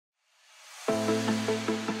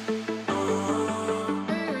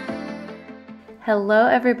Hello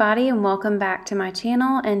everybody and welcome back to my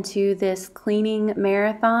channel and to this cleaning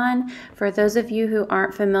marathon. For those of you who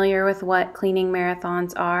aren't familiar with what cleaning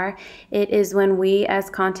marathons are, it is when we as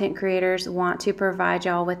content creators want to provide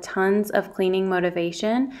y'all with tons of cleaning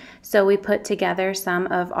motivation. So we put together some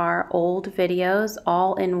of our old videos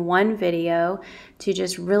all in one video to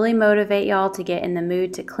just really motivate y'all to get in the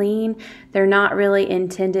mood to clean. They're not really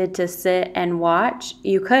intended to sit and watch.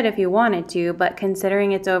 You could if you wanted to, but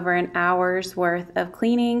considering it's over an hour's worth of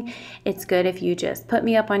cleaning, it's good if you just put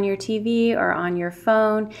me up on your TV or on your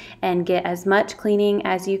phone and get as much cleaning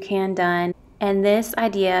as you can done. And this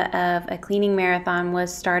idea of a cleaning marathon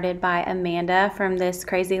was started by Amanda from This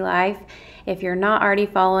Crazy Life. If you're not already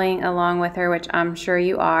following along with her, which I'm sure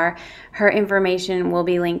you are, her information will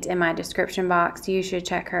be linked in my description box. You should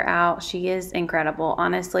check her out. She is incredible.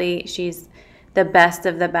 Honestly, she's the best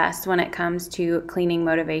of the best when it comes to cleaning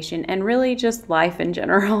motivation and really just life in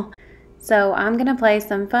general. So I'm gonna play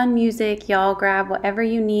some fun music. Y'all grab whatever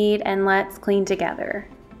you need and let's clean together.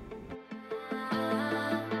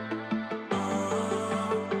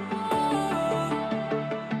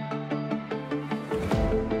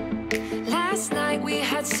 Last night we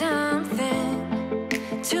had something,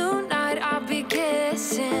 tonight I'll be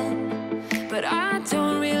guessing, but I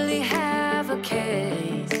don't really have a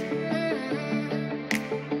case.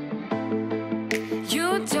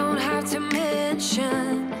 You don't have to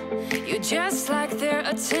mention, you just like their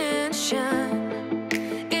attention.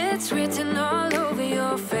 It's written all over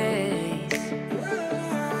your face.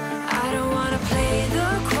 I don't wanna play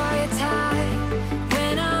the quiet type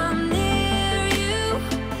when I'm near you,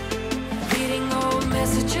 reading old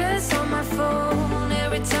messages on my phone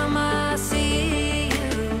every time I see you.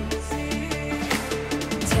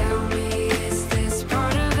 Tell me, is this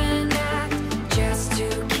part of an act, just to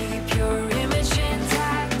keep your image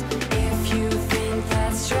intact? If you think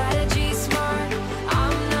that strategy smart,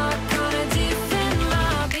 I'm not gonna defend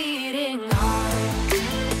my beating heart.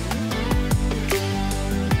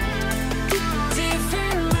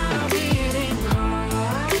 Defend my beating heart.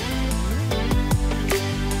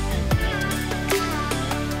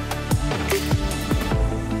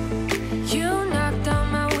 You knocked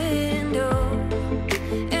on my window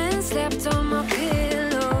and slept on my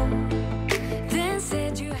pillow, then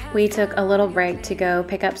said you had. We took a little break to go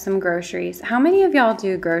pick up some groceries. How many of y'all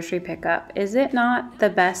do grocery pickup? Is it not the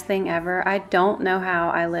best thing ever? I don't know how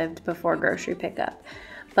I lived before grocery pickup.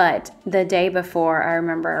 But the day before, I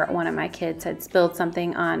remember one of my kids had spilled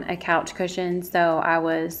something on a couch cushion, so I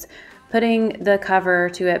was putting the cover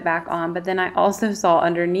to it back on, but then I also saw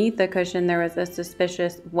underneath the cushion there was a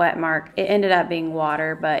suspicious wet mark. It ended up being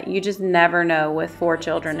water, but you just never know with 4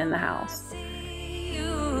 children in the house.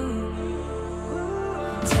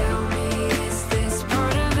 Tell me, is this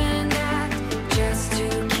part of an act, just to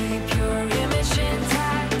keep your image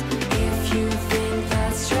intact? If you think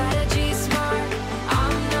that strategy smart,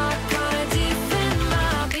 I'm not gonna defend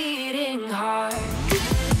my beating heart.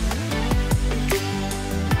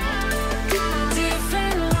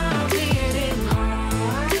 Defend my beating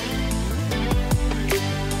heart.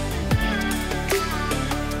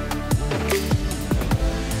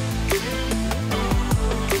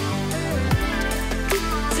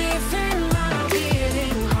 Defend my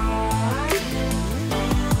beating heart.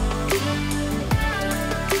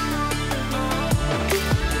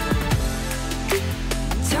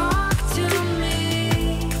 Talk to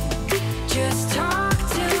me, just talk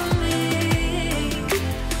to me.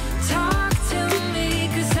 Talk to me,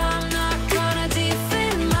 'cause I'm not gonna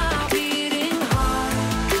defend my beating heart.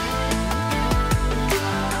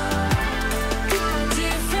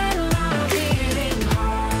 Defend my beating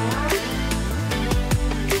heart.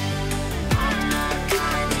 I'm not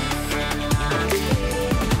gonna defend my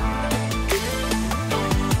beating heart.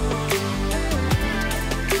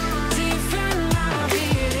 Defend my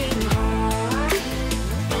beating heart.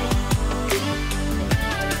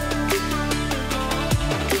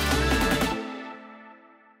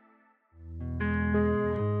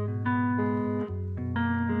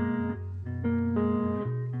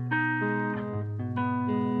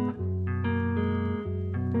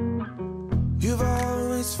 You've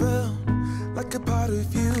always felt like a part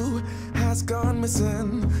of you has gone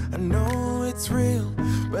missing. I know it's real,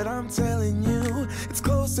 but I'm telling you, it's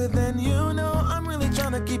closer than you know. I'm really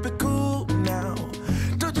trying to keep it cool now.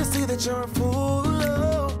 Don't you see that you're a fool?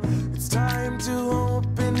 Oh, it's time to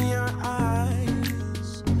open your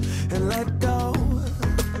eyes and let go.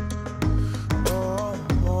 Oh,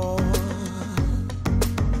 oh.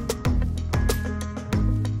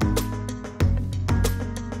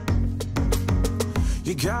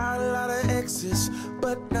 You got got a lot of exes,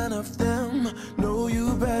 but none of them know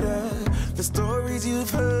you better. The stories you've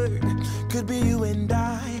heard could be you and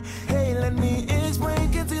I. Hey, let me explain,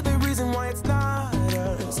 get to the reason why it's not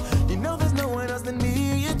us. You know there's no one else than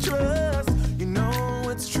me you trust. You know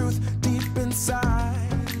it's truth deep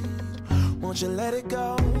inside. Won't you let it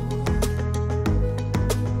go?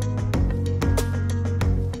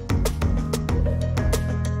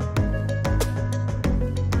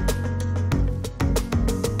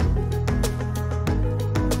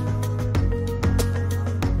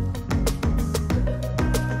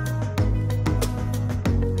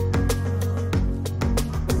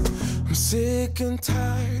 Sick and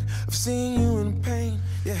tired of seeing you in pain.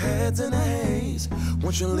 Your head's in a haze.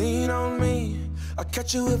 Won't you lean on me? I'll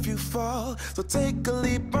catch you if you fall. So take a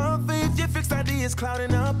leap of faith. Your fixed ideas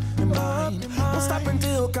clouding up your mind. Won't stop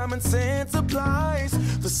until common sense applies.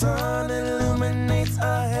 The sun illuminates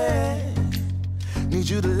ahead. Need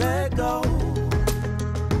you to let go.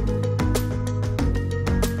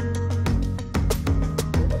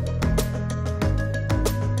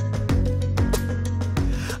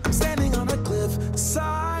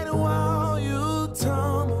 Side while you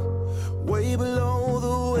tumble, way below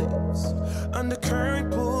the waves.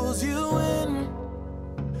 Undercurrent pulls you in.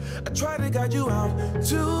 I try to guide you out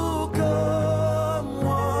to calm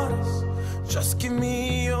waters. Just give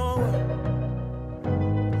me your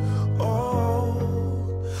word. Oh,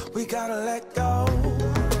 we gotta let go.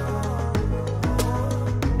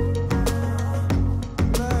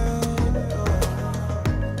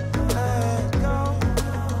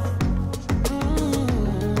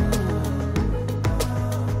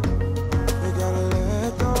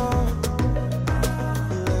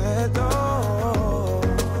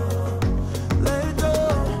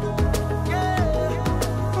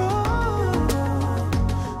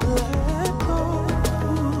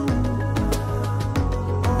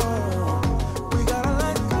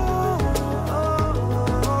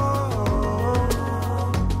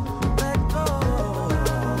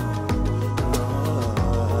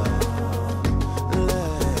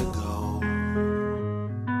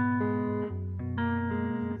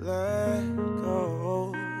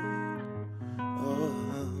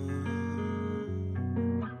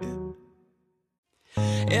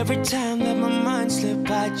 Every time that my mind slips,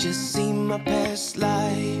 I just see my past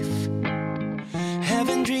life.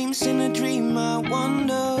 Having dreams in a dream, I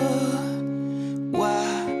wonder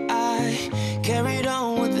why I carried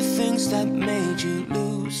on with the things that made you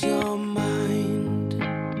lose your mind.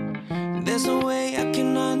 There's no way I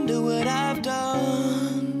can undo what I've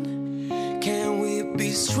done. Can we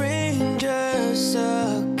be strangers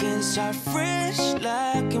again, start fresh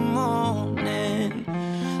like a morning?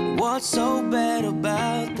 What's so bad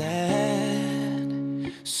about that?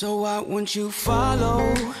 So why won't you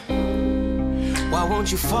follow? Why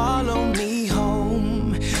won't you follow me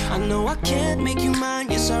home? I know I can't make you mine.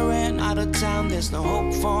 Yes, I ran out of town. There's no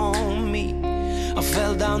hope for me. I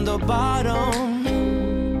fell down the bottom,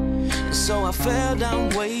 and so I fell down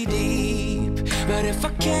way deep. But if I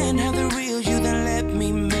can't have the real you, then let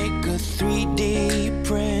me make a 3D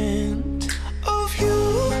print of you.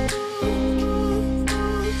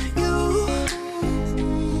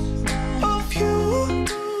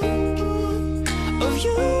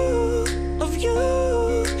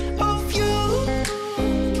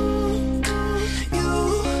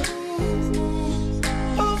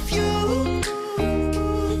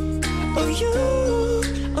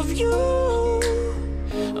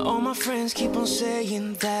 Keep on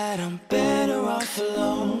saying that I'm better off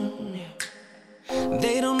alone.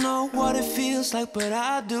 They don't know what it feels like, but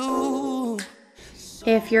I do.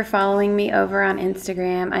 If you're following me over on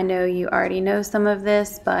Instagram, I know you already know some of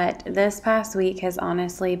this, but this past week has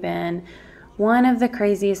honestly been one of the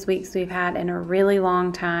craziest weeks we've had in a really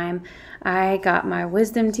long time. I got my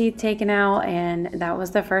wisdom teeth taken out, and that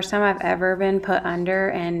was the first time I've ever been put under,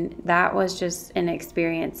 and that was just an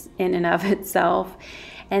experience in and of itself.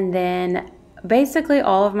 And then basically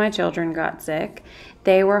all of my children got sick.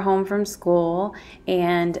 They were home from school,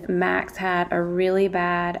 and Max had a really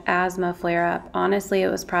bad asthma flare-up. Honestly, it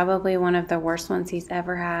was probably one of the worst ones he's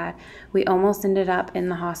ever had. We almost ended up in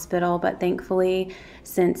the hospital, but thankfully,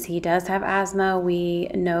 since he does have asthma, we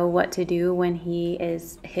know what to do when he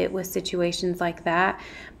is hit with situations like that.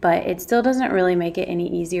 But it still doesn't really make it any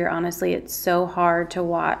easier. Honestly, it's so hard to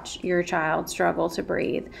watch your child struggle to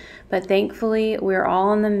breathe. But thankfully, we're all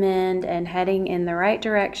on the mend and heading in the right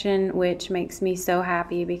direction, which makes me so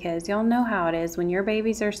happy, because y'all know how it is when your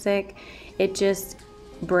babies are sick. It just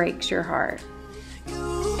breaks your heart.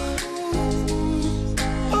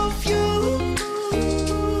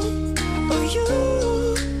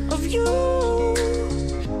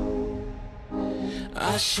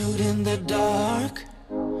 I shoot in the dark,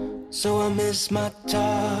 so I miss my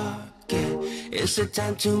target. It's a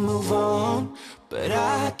time to move on, but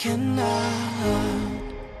I cannot.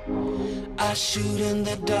 I shoot in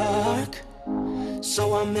the dark,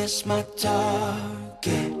 so I miss my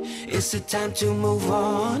target. It's a time to move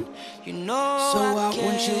on, you know. So why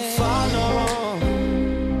won't you follow?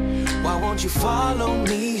 Why won't you follow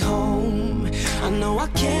me home? I know I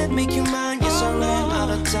can't make you mine. Yes, I ran out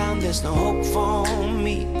of time. There's no hope for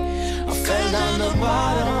me. I fell down the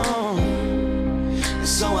bottom, and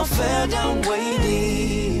so I fell down way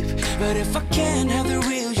deep. But if I can't have the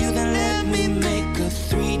real you, then let me make a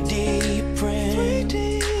 3D print.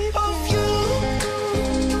 3D of you.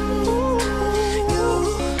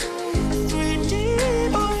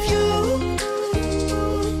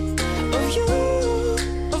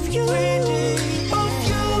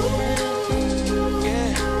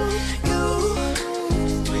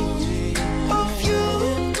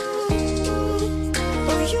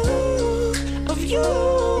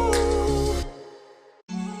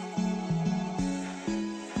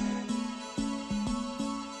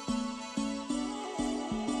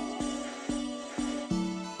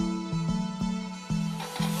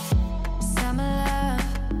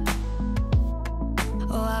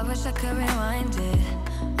 Wish I could rewind it,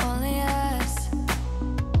 only us.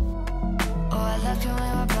 Oh, I left you when we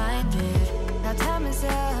were blinded. Now time is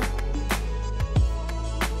up,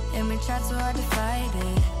 and we tried so hard to fight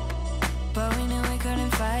it, but we knew we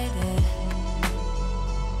couldn't fight it.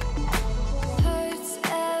 Hurts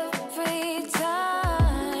every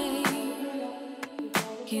time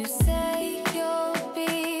you say you'll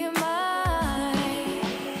be mine.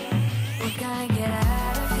 We're gonna get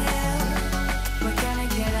out of here. We're gonna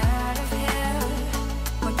get out of here.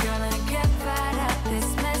 We're gonna get right out this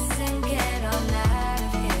mess and get on out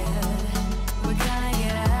of here. We're gonna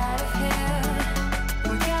get out of here.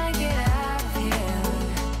 We're gonna get out of here.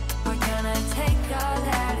 We're gonna take all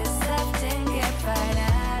that is left and get right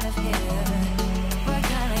out of here. We're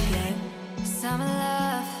gonna get some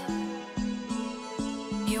love.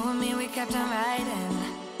 You and me, we kept on riding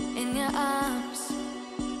in your arms.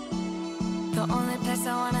 The only place I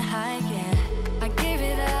wanna hide, yeah. I gave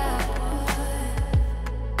it up.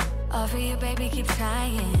 All for you, baby, keep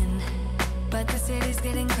trying. But the city's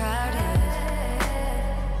getting crowded.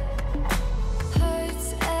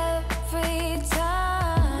 Hurts every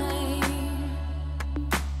time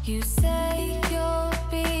you say you'll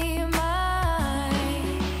be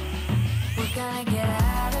mine. We're gonna get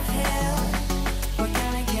out of here. We're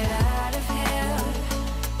gonna get out of here.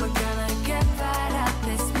 We're gonna get right out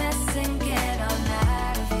this mess and get on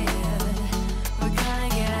out of here. We're gonna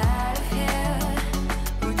get out of here.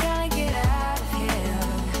 We're gonna get out of here.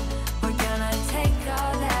 We're gonna take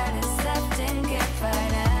all that is left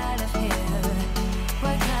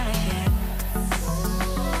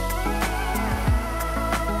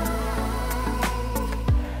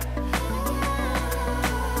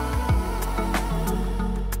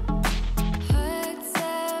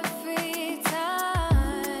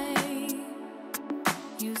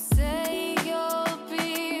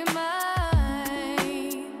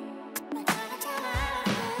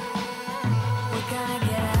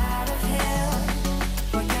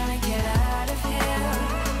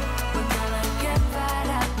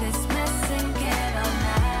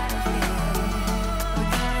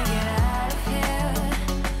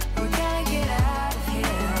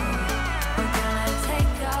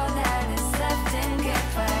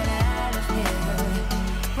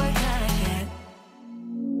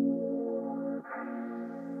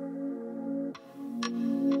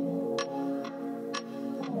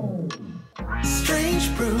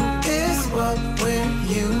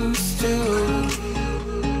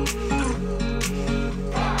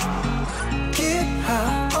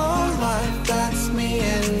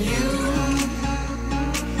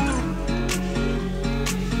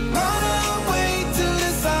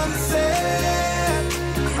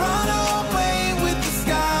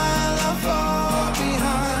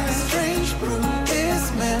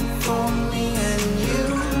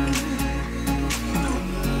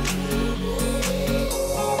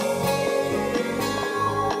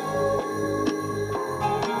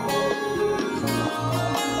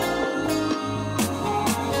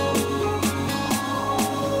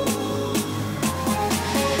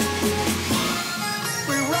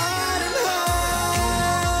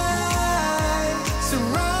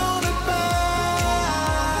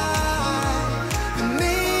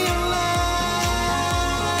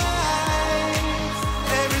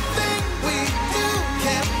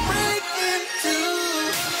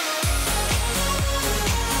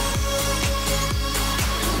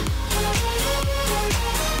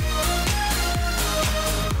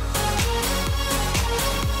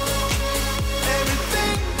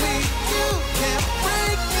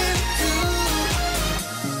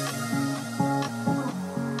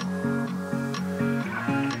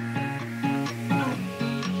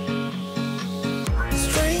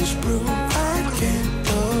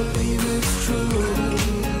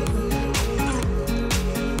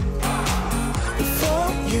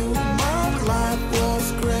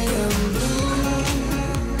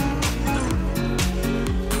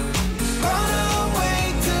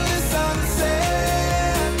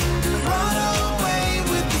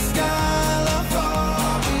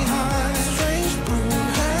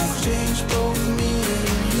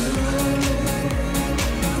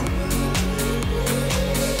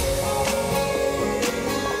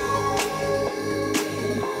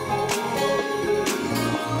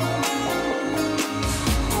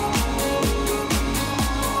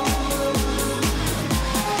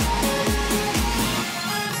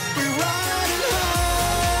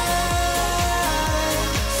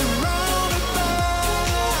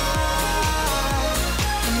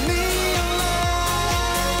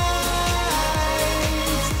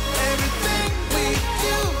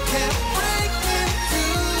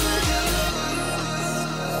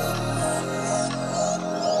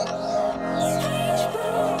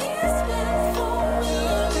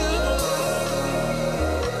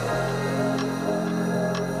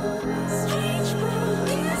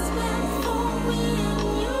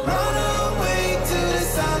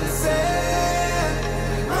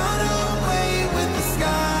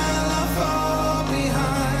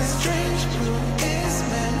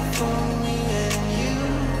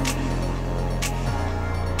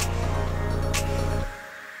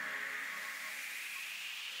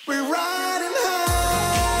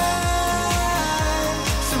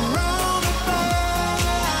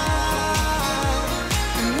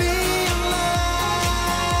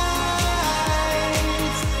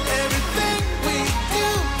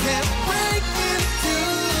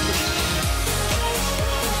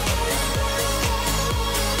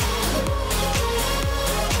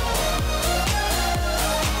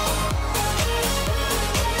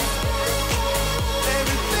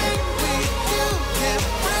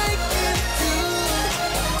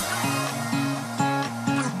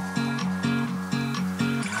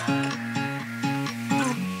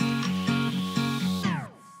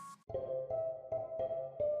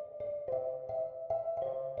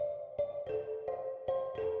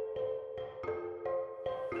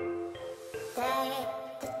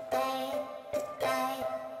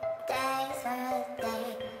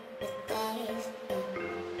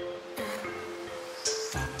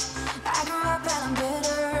I grew up and I'm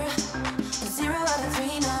bitter. 0 out of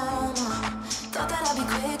 3 no more. Thought that I'd be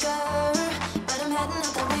quicker, but I'm heading out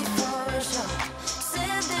that way for sure.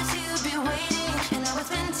 Said that you'd be waiting, and now it's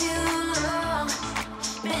been too long.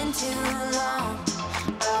 Been too long.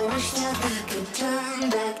 I wish that we could turn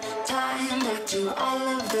back time, back to all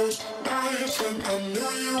of those nights when I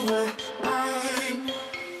knew you were mine.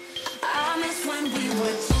 I miss when we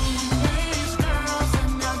were teenage girls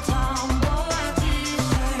and our tomboy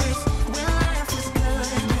t-shirts, when life was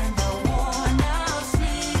good and the worn out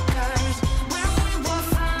sneakers, when we were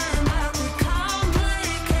fine about the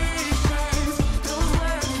complications. Those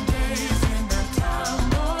were the days in the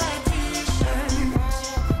tomboy t-shirts.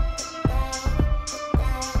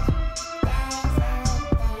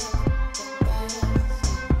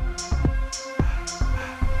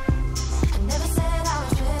 I never said I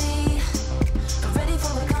was ready, but ready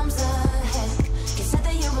for what comes ahead. You said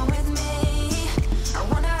that you were with me. I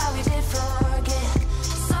wonder how we did forget.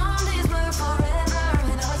 Some days were forever,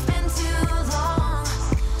 and now it's been too long.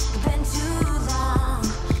 Been too long.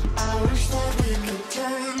 I wish that we could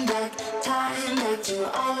turn back time, back to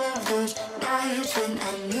all of those nights when I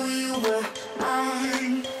knew you were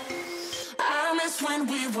mine. I miss when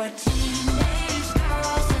we were teenage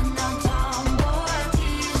girls and our tomboy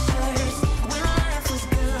t-shirts, when life was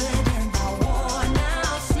good and the worn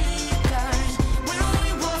out sneakers, when we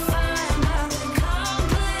were fine about the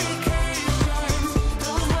complications.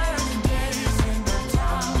 Those were the days in the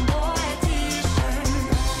tomboy t-shirts.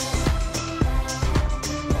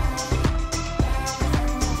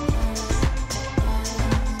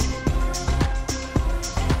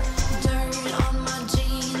 Dirt on my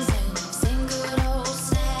jeans and sing good old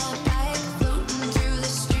snapback, floating through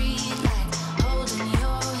the street like holding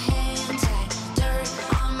your hand tight. Dirt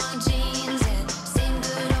on my jeans and sing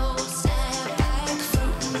good old snapback,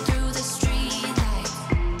 floating through the street like.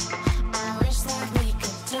 I wish that we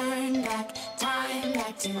could turn back time,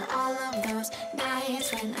 back to all of those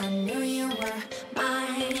nights when I knew you were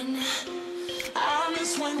mine. I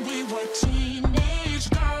miss when we were teenage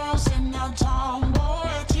girls in our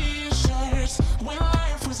tomboy t-shirts, when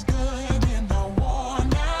life was good in the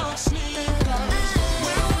worn out sneakers,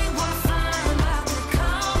 when we were fine about the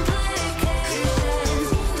complications.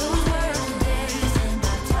 Those were the days in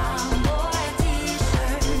the tomboy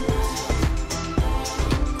t-shirts.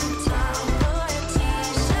 Tomboy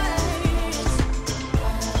t-shirts.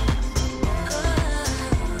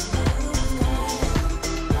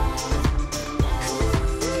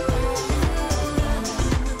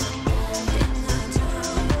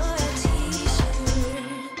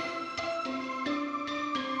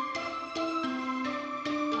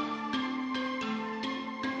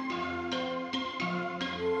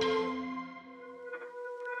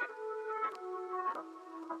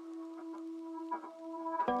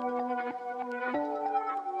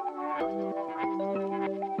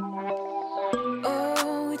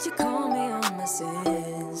 Won't you call me on my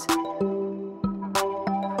sins?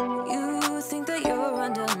 You think that you're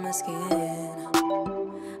under my skin.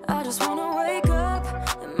 I just wanna wake up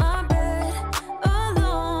in my bed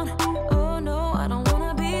alone. Oh no, I don't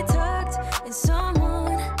wanna be tucked in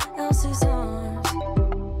someone else's arms.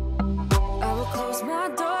 I will close my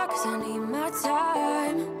door cause I need my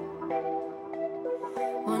time.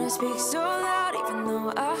 Wanna speak so loud even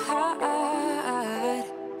though I hide.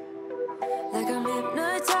 Like I'm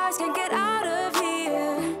hypnotized, can't get out of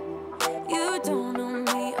here. You don't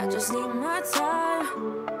know me, I just need my time.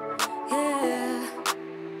 Yeah.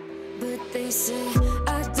 But they say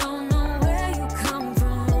I don't know where you come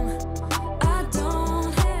from. I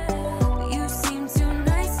don't. You seem too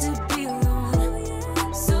nice to be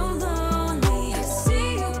alone. So lonely. I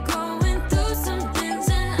see you going through some things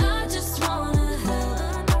and I just wanna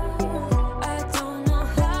help. I don't know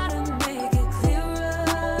how to make it clearer.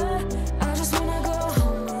 I just wanna go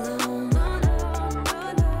home alone.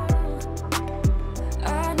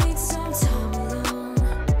 I need some time alone.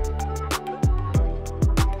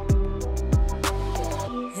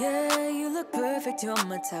 Yeah, you look perfect, you're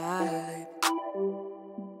my type.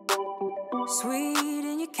 Sweet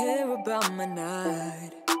and you care about my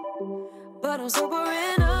night. But I'm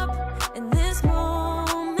sobering up and this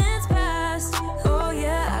moment's past. Oh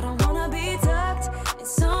yeah, I don't wanna be tucked in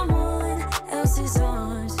someone else's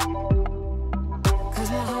arms. Cause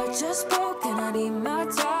my heart just broke and I need my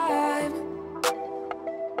time.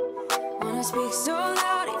 Wanna speak so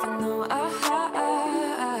loud even though I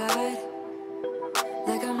hide.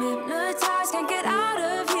 Like I'm hypnotized, can't get out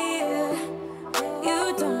of here.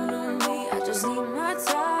 You don't know me, I just need my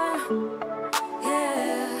time.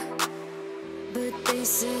 Yeah. But they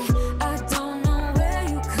say I don't know where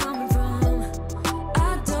you come from.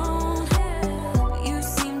 I don't. You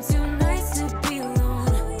seem too nice to be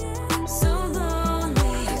alone. So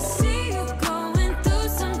lonely. I see you going through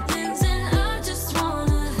some things and I just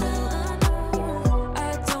wanna help.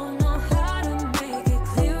 I don't know how to make it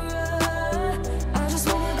clearer. I just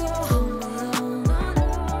wanna go home alone.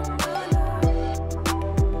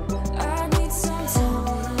 I need some time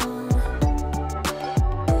alone.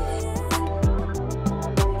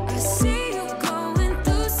 I see you going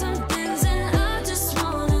through some things and I just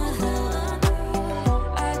wanna help.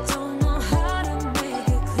 I don't know how to make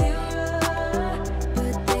it clearer.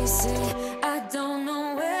 But they say I don't know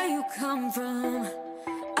where you come from.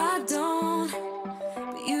 I don't.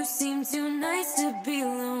 But you seem too nice to be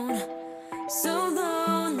alone. So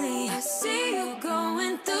lonely. I see you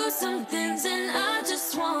going through some things and I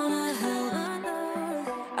just wanna help.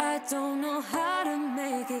 I don't know how to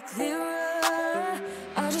make it clearer.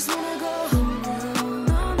 I just wanna go home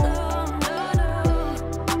alone.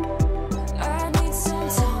 I need some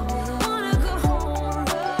time alone. I wanna go home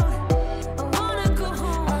alone. I wanna go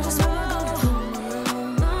home. I just wanna go home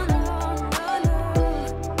alone.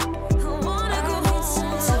 I wanna go home.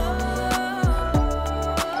 Some time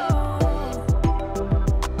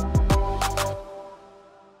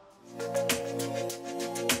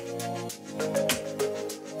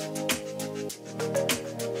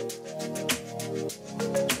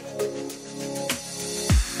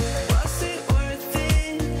Was it worth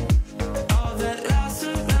it? All that loss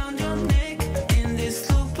around your neck. In this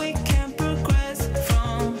loop we can't progress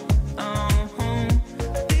from.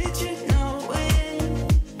 Did you know it?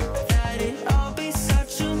 That it all be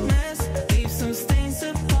such a mess. Leave some stains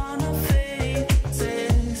upon our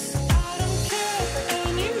faces. I don't care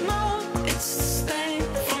anymore. It's a stain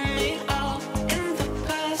from me all in the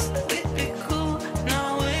past. We'd be cool, now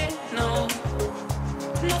we know.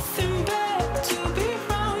 Nothing bad to be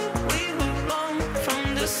wrong. We were wrong from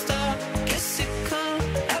the start. Guess it could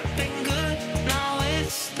have been good. Now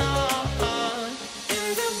it's not. In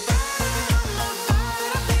the bottom of my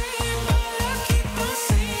body, but I keep on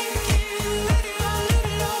sinking. Let it all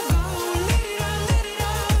go. Let it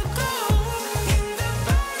all go. In the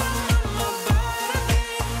bottom of my body,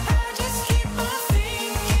 I just keep on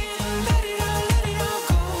thinking. Let it all go.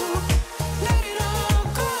 Let it all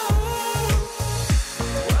go.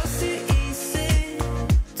 Was it easy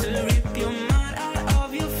to rip your mind out of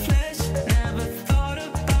your flesh? Never thought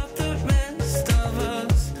about the rest of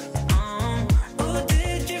us. Or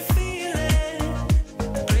did you feel it?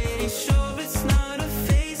 Pretty sure it's not a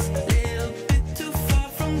phase. Little bit too far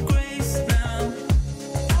from grace now.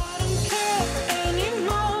 I don't care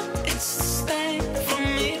anymore. It's a stain from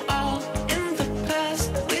me all in the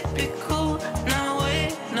past. We'd be cool, now we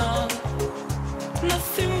know.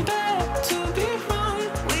 Nothing bad to be wrong.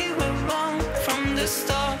 We were wrong from the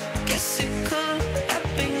start. Guess it could have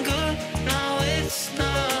been good. Now it's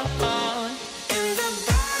not. In the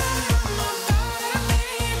bottom of my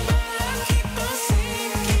body,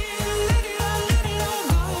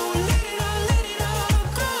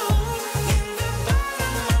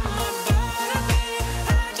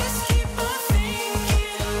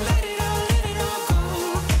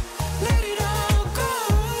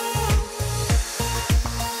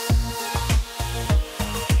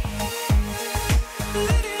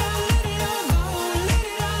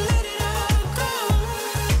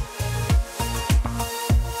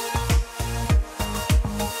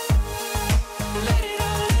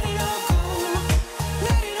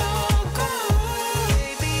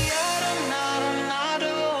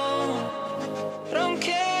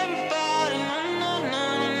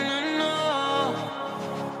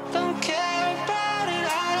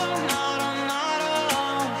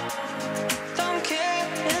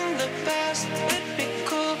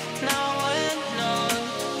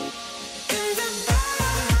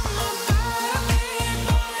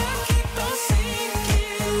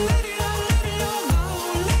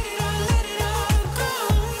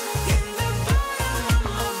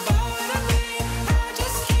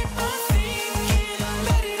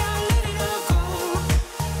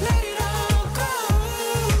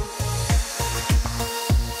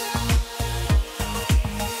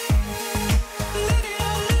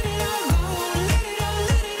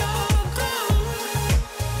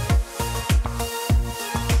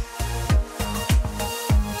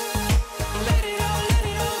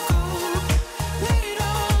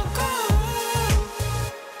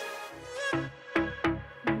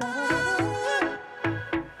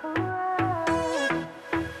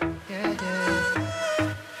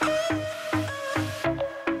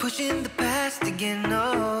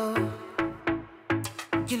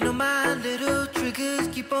 know my little triggers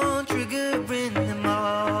keep on triggering them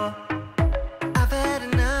all. I've had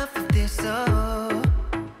enough of this, oh.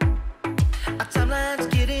 Our timeline's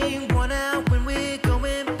getting worn out when we're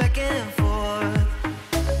going back and forth.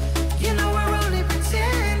 You know we're only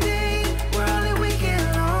pretending, we're only weak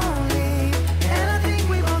and lonely, and I think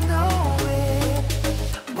we both know it.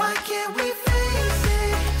 Why can't we face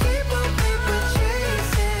it? Keep on paper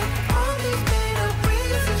chasing all these made-up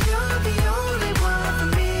reasons. You're the only one for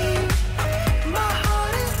me. My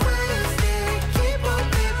heart is wasted. Keep on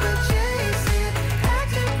paper chasing,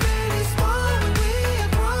 acting pretty small when we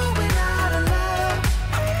are growing out of love.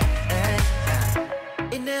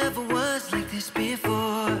 It never was like this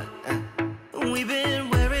before. We've been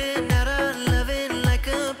wearing out our loving like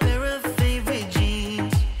a pair of favorite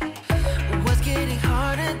jeans. Was getting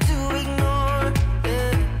harder to ignore,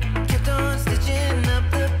 yeah. Kept on stitching up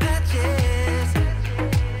the patches.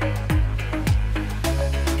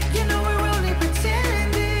 You know we're only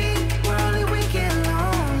pretending, we're only weak and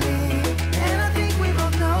lonely, and I think we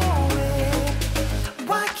both know it.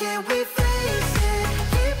 Why can't we face it?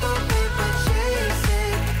 Keep on paper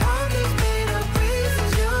chasing all these made-up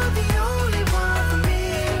reasons. You're the only one for me.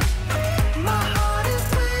 My heart is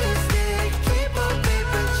wasted. Keep on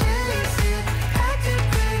paper chasing, acting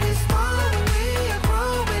pretty small when we are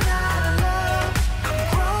growing out of love.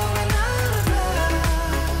 Growing out of love.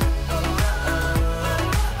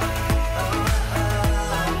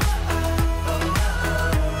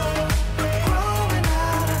 Growing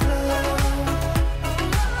out of love.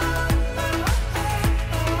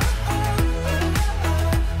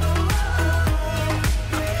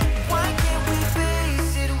 Why can't we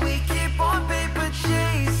face it? We keep on paper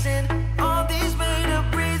chasing all these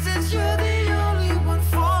made-up reasons. You're the only one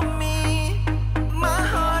for me. My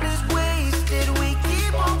heart is wasted. We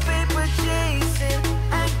keep on paper chasing,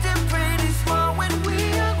 acting pretty small when we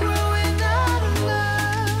are growing out of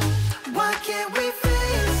love. Why can't we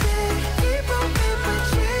face it? Keep on paper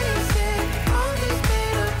chasing all these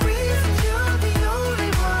made-up reasons. You're the only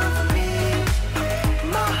one for me.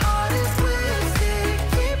 My heart is wasted.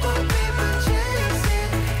 Keep on paper chasing,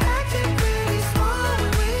 acting pretty small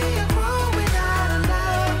when we are growing out of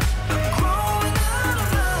love. Growing out of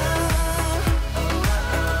love.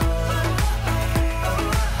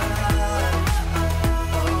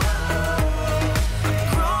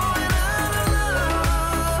 Growing out of love.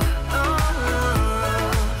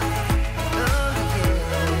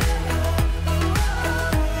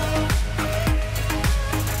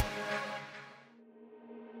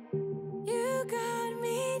 You got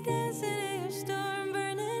me dancing in your storm,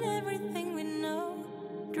 burning everything we know,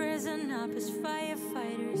 dressing up as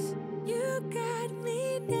firefighters. You got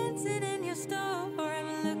me dancing in your storm,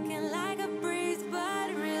 looking like a breeze, but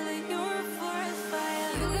really you're a forest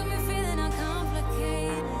fire. You got me feeling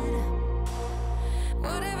uncomplicated.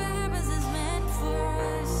 Whatever happens is meant for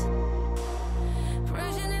us.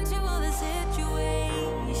 Rushing into all the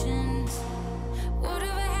situations.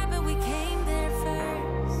 Whatever happened, we came there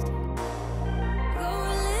first. Go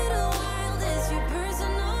a little wild is your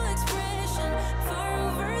personal expression. Far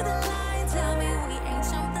over the line, tell me we ain't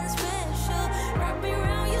something special. Wrap me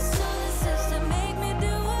around your solar system, make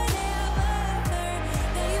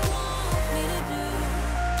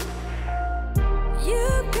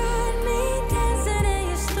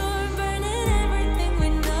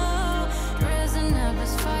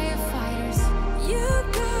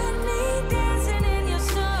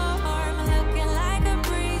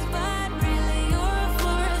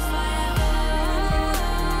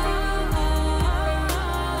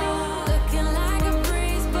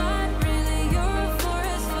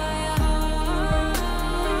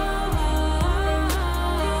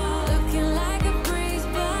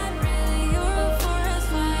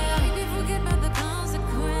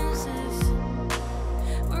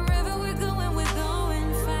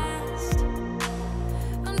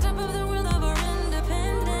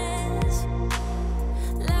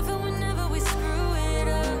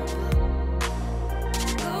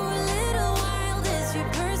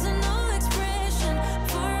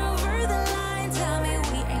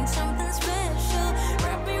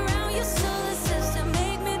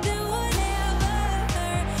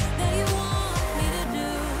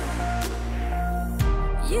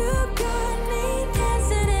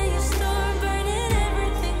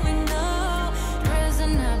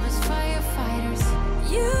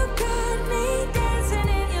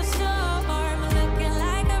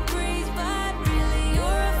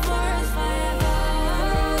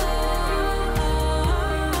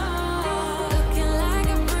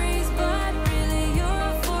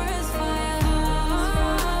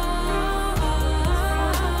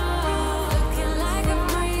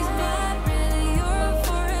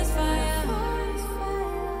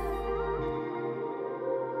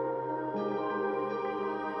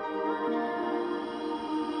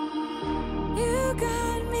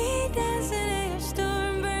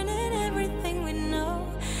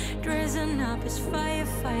up as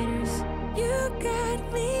firefighters. You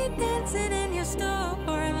got me dancing in your storm,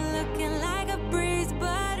 looking like a breeze,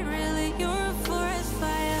 but really you're a forest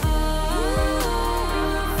fire.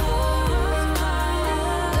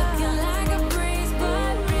 Looking like a breeze,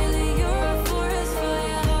 but really you're a forest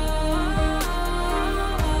fire.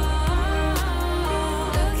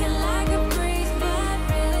 Looking like a breeze, but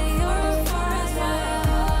really you're a forest fire.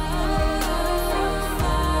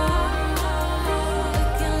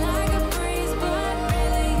 Looking like a breeze, but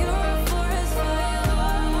really you're a forest fire.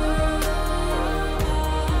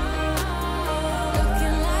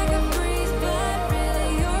 Looking like a breeze, but really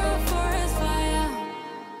you're a forest fire.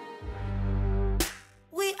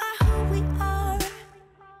 We are who we are.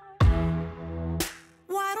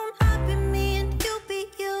 Why don't I be me and you be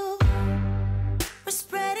you? We're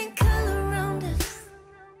spreading color around us.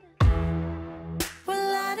 We're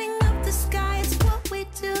lighting up the sky, it's what we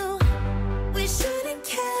do. We shouldn't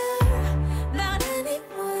care about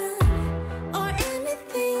anyone or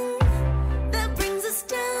anything that brings us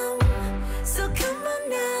down. So come on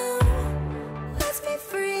now, let's be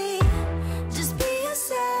free. Just be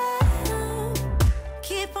yourself.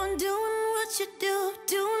 Keep on doing what you do,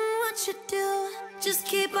 doing what you do. Just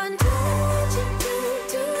keep on doing what you do,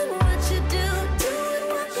 doing what you do, doing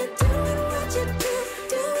what you do, doing what you do,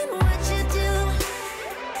 doing what you do.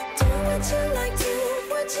 Do what you like, do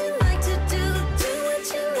what you like to do, do what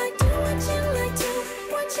you like, do what you like, do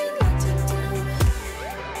what you like to do.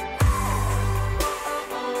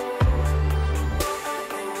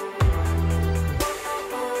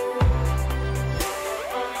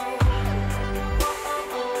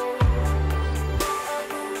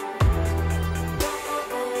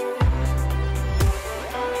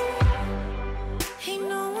 Ain't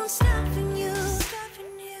no one stopping you.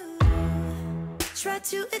 Try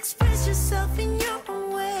to express yourself in your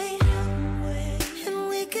own way, and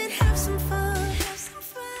we could have some fun.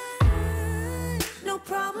 No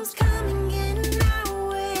problems coming in our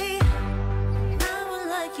way. I would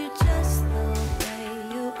like you just the way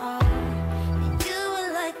you are, and you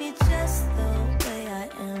would like me just the way I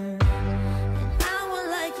am. And I would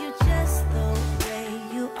like you just the way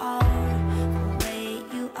you are, the way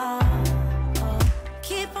you are. Oh,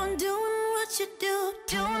 keep on doing what you do,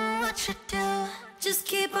 doing what you do. Just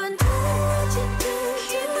keep on doing what you do,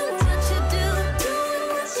 doing what you do, doing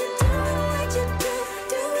what you do, what you do,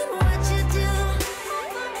 doing what you do.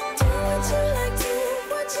 Do what you like, do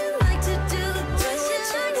what you like to do, do what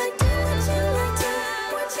you like, do what you like to,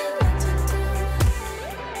 what you like to do.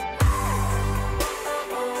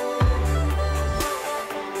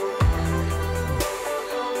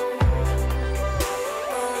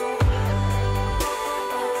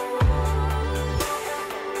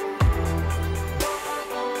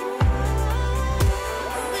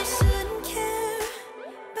 We shouldn't care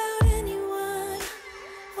about anyone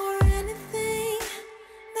or anything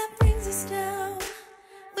that brings us down.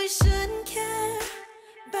 We shouldn't care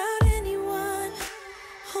about anyone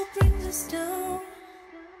who brings us down.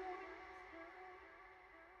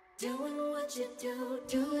 Doing what you do,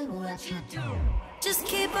 doing what you do. Just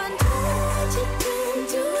keep on doing what you do,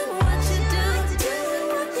 doing what you do, doing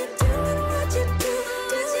what you do, what you do,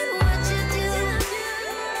 doing what you do.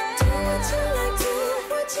 Do what you like, do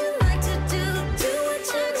what you like to do, do what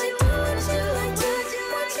you like, do what you like to,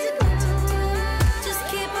 what you like to do. Just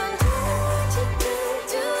keep on doing what you do,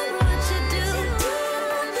 doing what you do, doing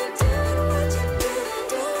what you do, what you do,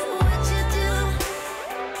 doing what you do.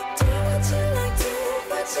 Do what you like, do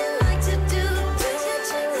what you like to do, do what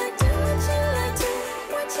you like, do what you like to,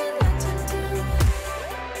 what you like to do.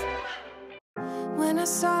 When I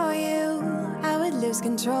saw you, I would lose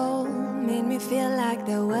control. Made me feel like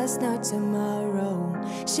there was no tomorrow.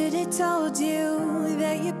 Should've told you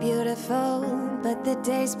that you're beautiful, but the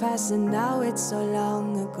days pass and now it's so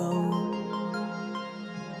long ago.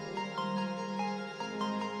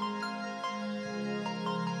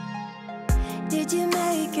 Did you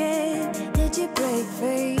make it? Did you break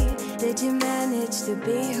free? Did you manage to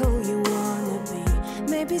be who you wanna be?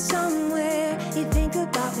 Maybe somewhere you think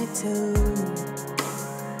about me too.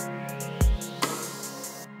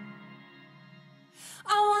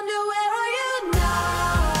 I wonder where are you now?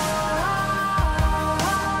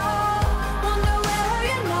 Wonder where are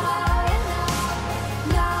you now?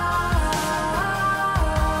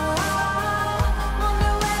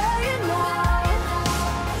 Wonder where are you now?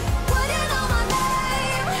 Would you know my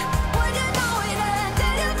name? Would you know it? And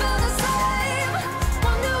did you feel the same?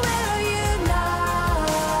 Wonder where are you now?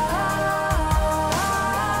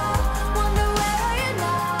 Wonder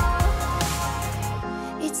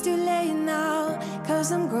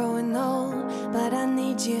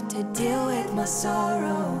it to deal with my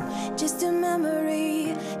sorrow. Just a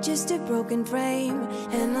memory, just a broken frame,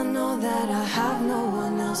 and I know that I have no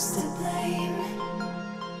one else to blame.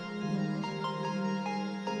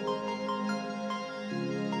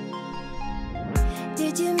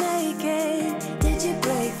 Did you make it? Did you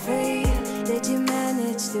break free? Did you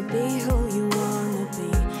manage to be who you wanna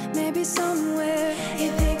be? Maybe somewhere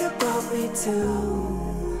you think about me too.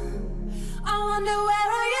 I wonder where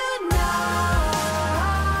are you now?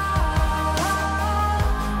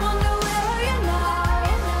 Wonder where are you now?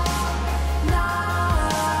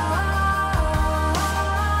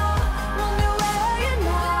 Wonder where are you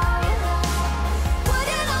now? Would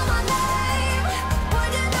you know my name?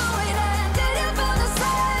 Would you know it then? Did you feel the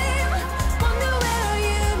same? Wonder where are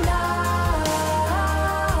you now?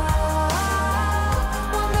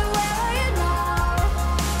 Wonder where are you now?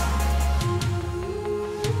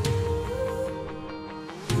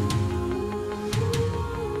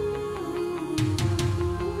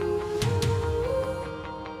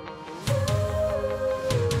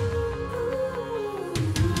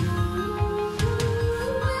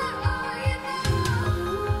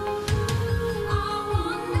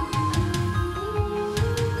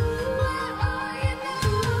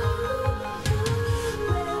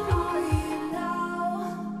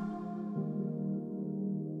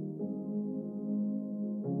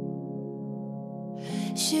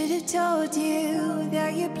 Should have told you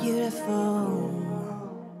that you're beautiful.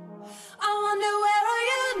 I wonder where are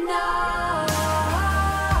you now?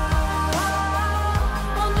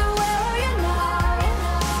 Wonder where are you now?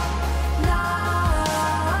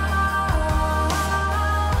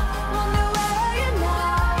 Wonder where are you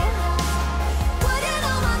now? Would you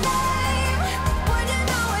know my name? Would you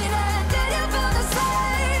know it then? Did you feel the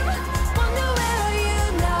same? Wonder where are you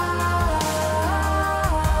now?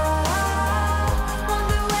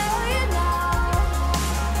 Wonder where are you now?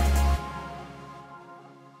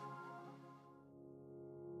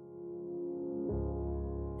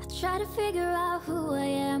 I try to figure out who I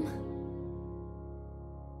am.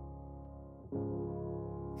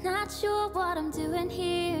 Not sure what I'm doing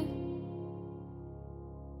here,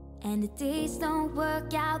 and the days don't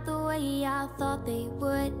work out the way I thought they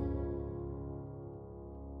would.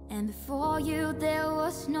 And before you there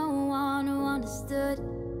was no one who understood.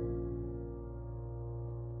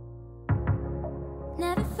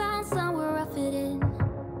 Never found somewhere I fit in.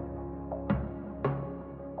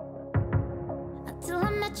 Until I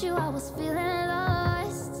met you I was feeling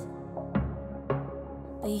lost.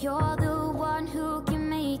 But you're the one who can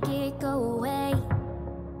make it go away.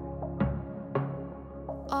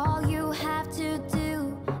 All you have to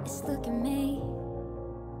do is look at me.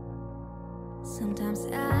 Sometimes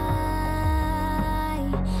I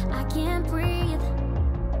can't breathe,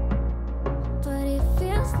 but it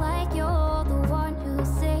feels like you're the one who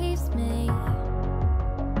saves me.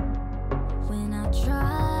 When I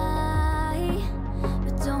try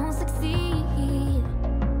but don't succeed,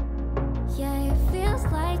 yeah, it feels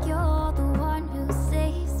like you're the one who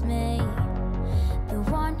saves me. The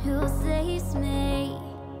one who saves me.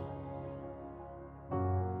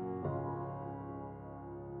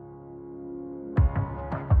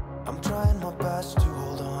 I'm trying my best to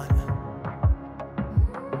hold on.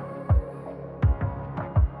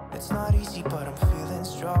 It's not easy, but I'm feeling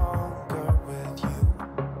stronger with you.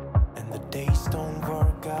 And the days don't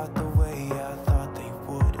work out the way I thought they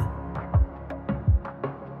would.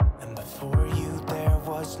 And before you there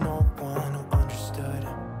was no one who understood.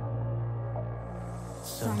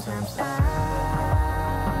 Sometimes I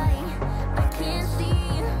can't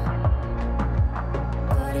see,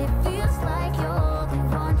 but it feels like you're the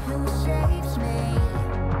one who saves me.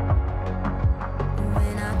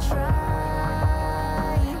 When I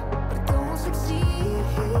try but don't succeed,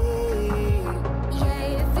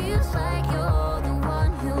 yeah, it feels like you're the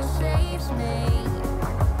one who saves me.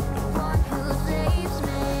 The one who saves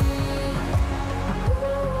me.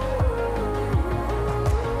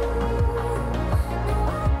 No,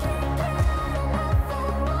 I can't get enough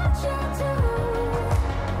of what you do.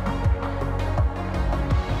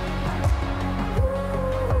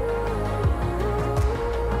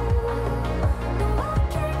 No, I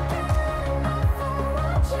can't get enough of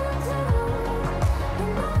what you do.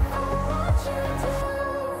 Enough of what you do.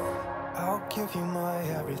 I'll give you my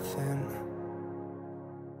everything.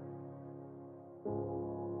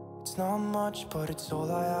 It's not much, but it's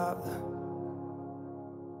all I have.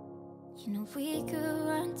 You know we could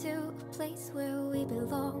run to a place where we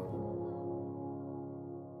belong,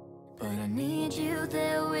 but I need you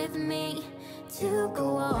there with me to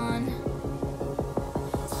go on.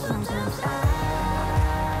 Sometimes I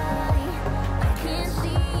can't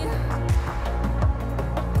see,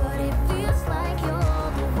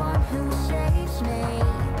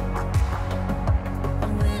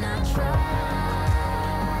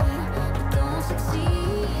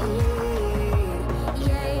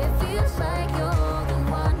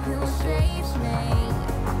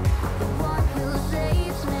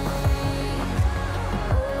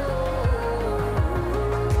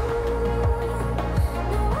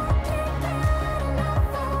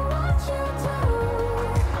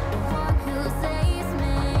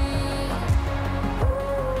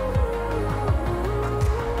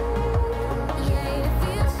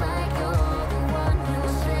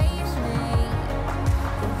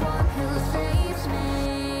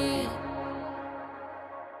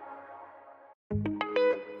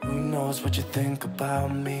 knows what you think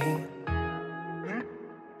about me.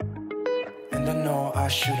 And I know I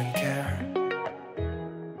shouldn't care.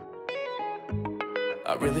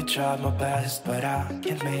 I really tried my best, but I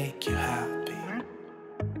can't make you happy.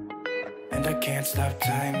 And I can't stop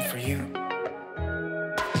time for you.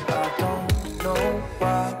 I don't know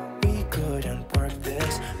why we couldn't work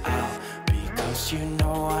this out, because you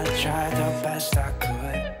know I tried the best I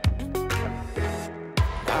could.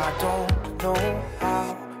 I don't know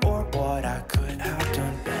how or what I could have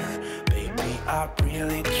done better. Baby, I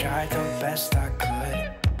really tried the best I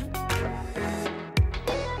could.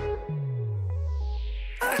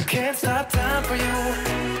 I can't stop time for you.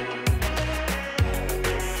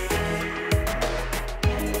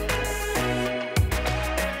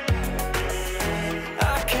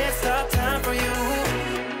 I can't stop time for you.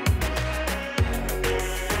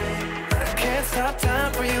 I can't stop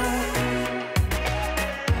time for you.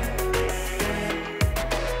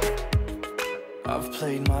 I've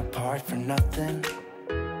played my part for nothing,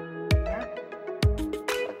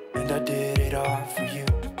 and I did it all for you,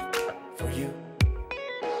 for you.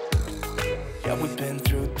 Yeah, we've been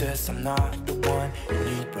through this, I'm not the one you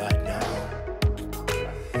need right now.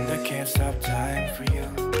 And I can't stop time for you.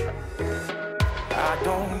 I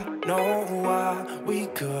don't know why we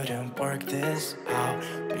couldn't work this out,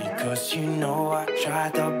 because you know I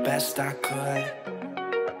tried the best I could.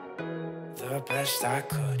 The best I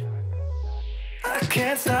could. I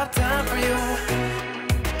can't stop time for you.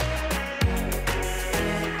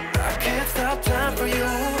 I can't stop time for you.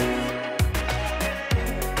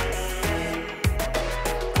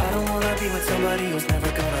 I don't wanna be with somebody who's never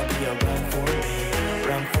gonna be around for me,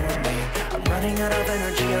 around for me. I'm running out of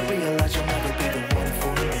energy, I realize you'll never be the one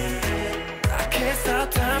for me. I can't stop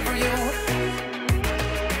time for you.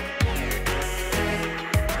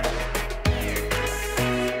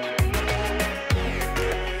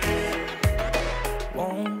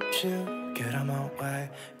 Won't you get out my way,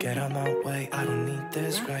 get out my way. I don't need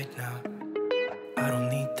this right now. I don't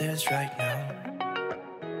need this right now.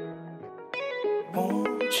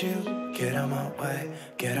 Won't you get out my way,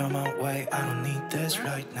 get out my way. I don't need this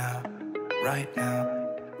right now, right now,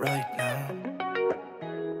 right now.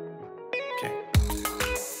 Okay.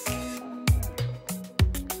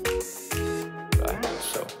 Right,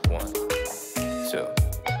 so 1, 2,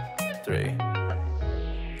 3.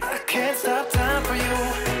 I can't stop time for you.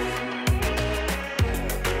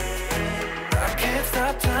 I can't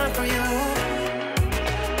stop time for you.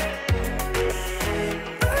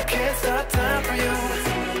 I can't stop time for you.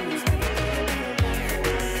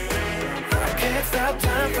 I can't stop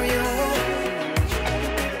time for you.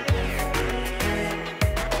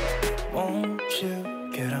 Won't you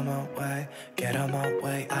get out my way, get out my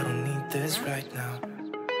way. I don't need this right now.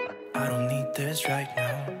 I don't need this right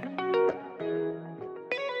now.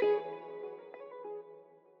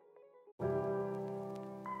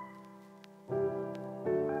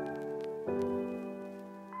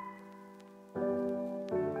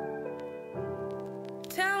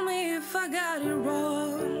 Tell me if I got it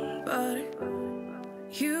wrong, but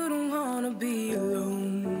you don't wanna be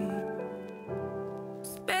alone.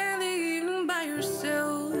 Spend the evening by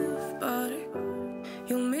yourself, but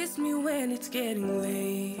you'll miss me when it's getting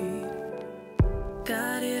late.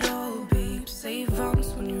 Got it all, babe, save arms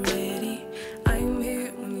when you're ready. I'm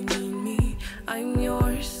here when you need me, I'm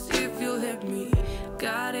yours if you'll let me.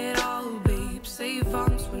 Got it all, babe, save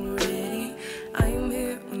arms when you're ready. I'm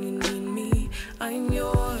here when you need me, I'm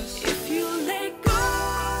yours if you let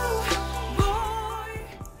go, boy.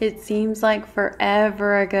 It seems like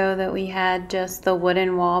forever ago that we had just the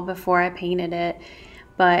wooden wall before I painted it,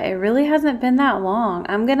 but it really hasn't been that long.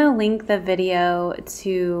 I'm gonna link the video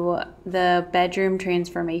to the bedroom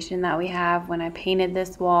transformation that we have when I painted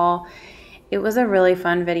this wall. It was a really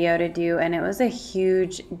fun video to do, and it was a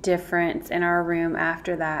huge difference in our room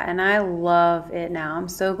after that, and I love it now. I'm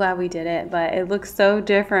so glad we did it, but it looks so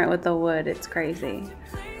different with the wood. It's crazy.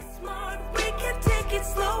 Play smart, we can take it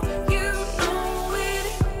slow. You know it.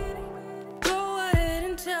 Go ahead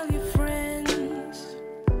and tell your friends.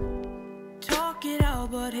 Talk it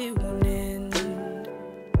out, but it won't end.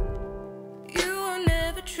 You are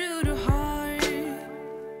never true to heart.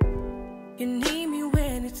 You need me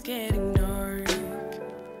when it's getting dark.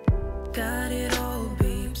 Got it all,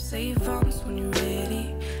 babe, save arms when you're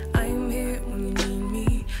ready. I'm here when you need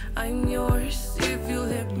me, I'm yours if you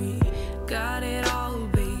let me. Got it all,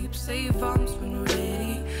 babe, save arms when you're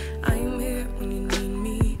ready. I'm here when you need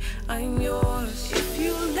me, I'm yours if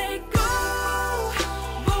you let go,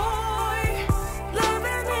 boy.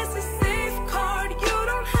 Loving is a safe card, you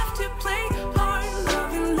don't have to play hard.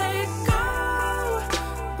 Love and let go,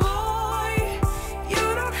 boy.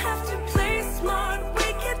 You don't have to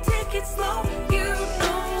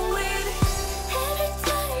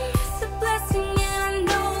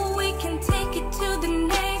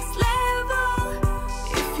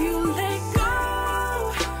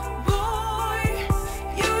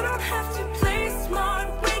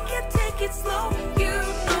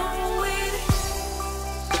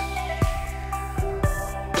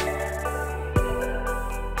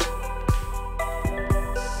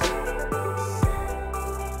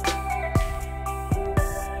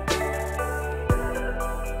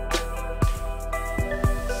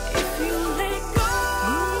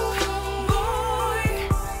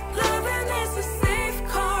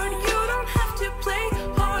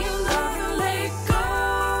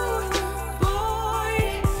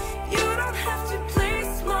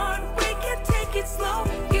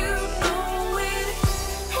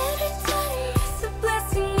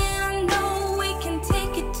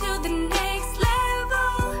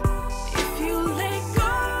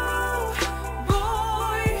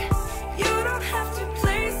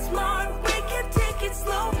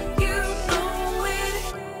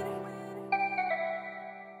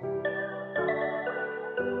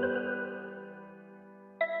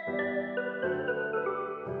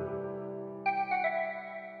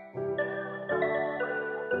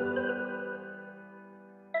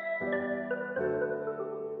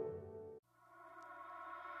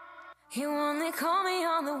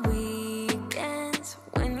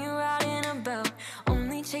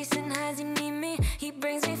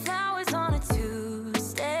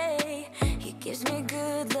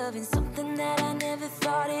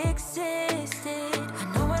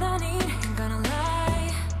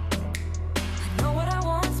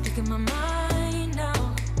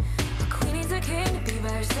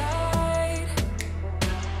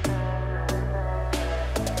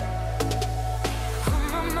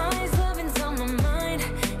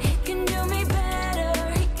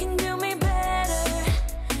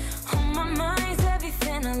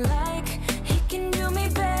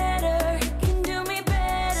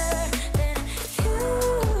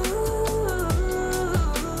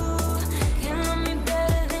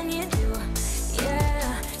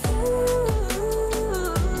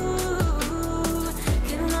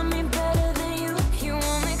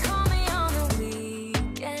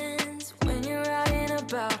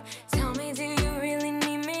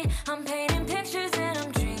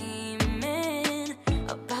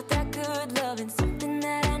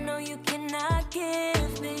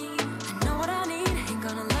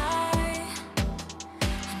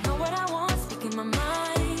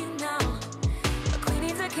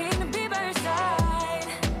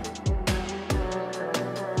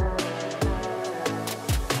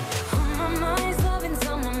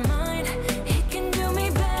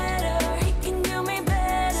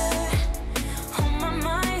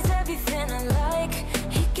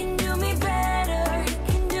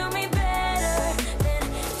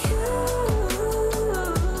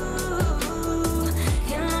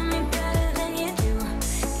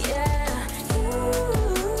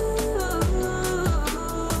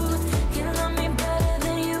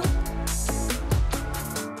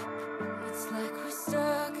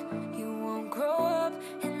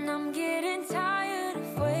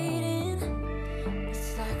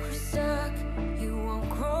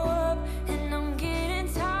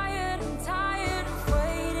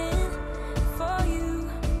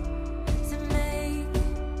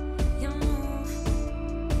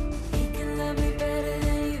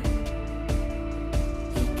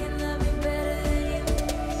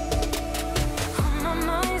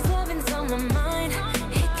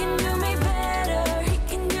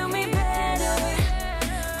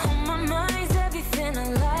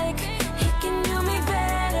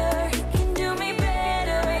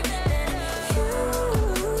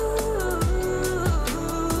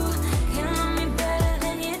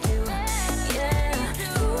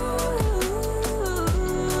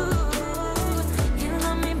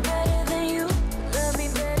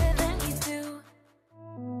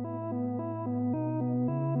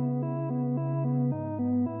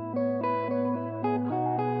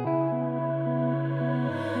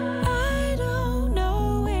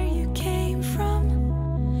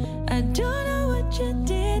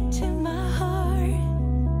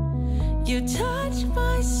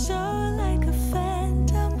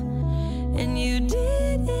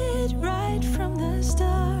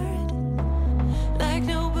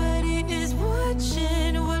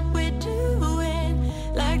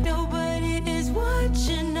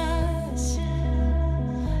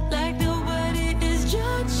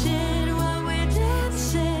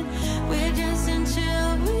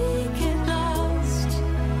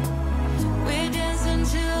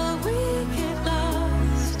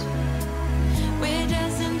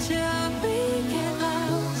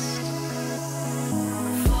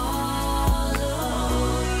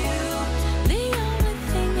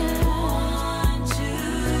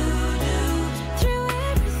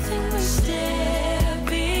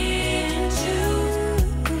step into.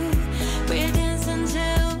 We're dancing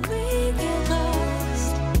till we get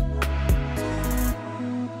lost.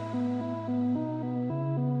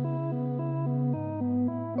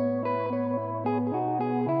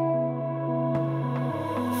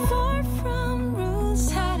 Far from rules,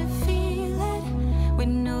 how to feel it. We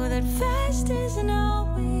know that fast isn't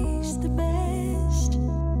always the best.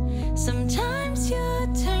 Sometimes your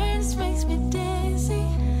turns makes me dizzy,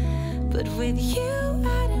 but with you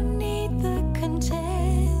I don't need the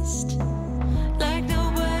contest. Like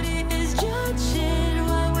nobody is judging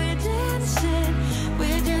while we're dancing.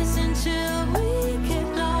 We're dancing till we get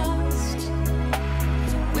lost.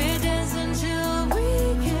 We're dancing till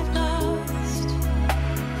we get lost.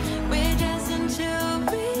 We're dancing till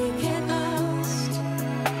we get lost.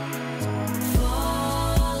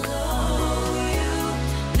 Follow you,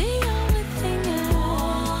 the only thing I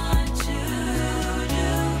want to do.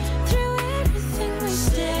 Through everything we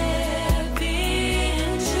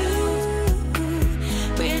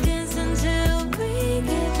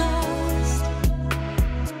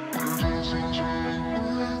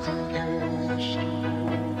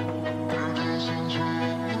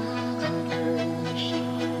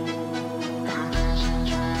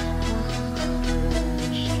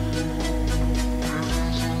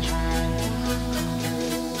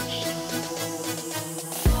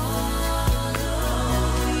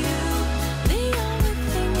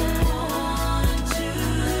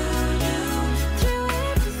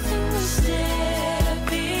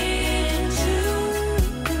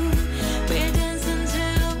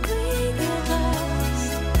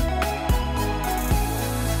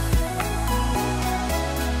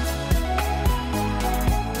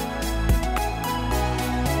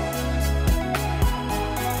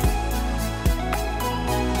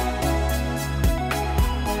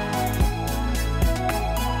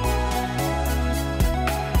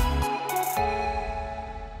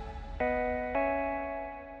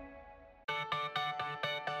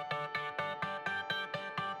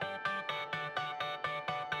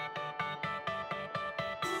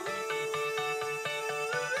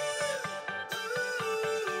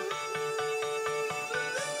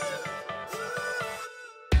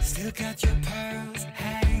Still got your pearls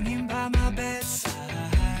hanging by my bedside.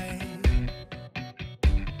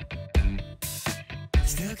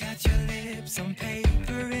 Still got your lips on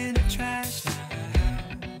paper in a trash now.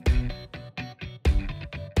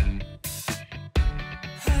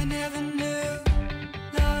 I never knew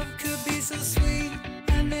love could be so sweet.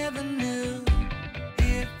 I never knew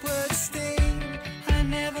it would sting. I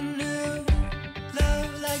never knew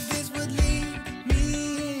love like this would leave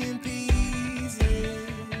me in pieces.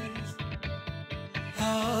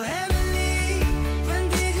 Oh, Emily, when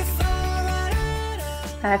did you fall right out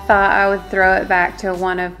of? I thought I would throw it back to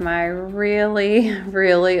one of my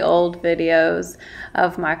really old videos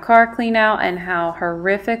of my car clean out and how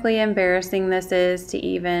horrifically embarrassing this is to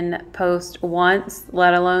even post once,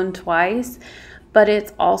 let alone twice. But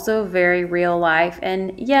it's also very real life.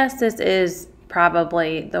 And yes, this is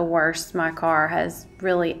probably the worst my car has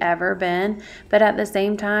really ever been. But at the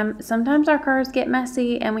same time, sometimes our cars get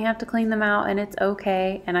messy and we have to clean them out, and it's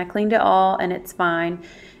okay. And I cleaned it all and it's fine.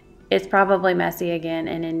 It's probably messy again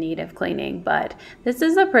and in need of cleaning, but this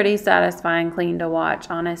is a pretty satisfying clean to watch,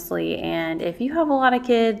 honestly. And if you have a lot of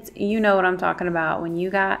kids, you know what I'm talking about when you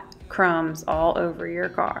got crumbs all over your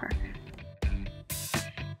car.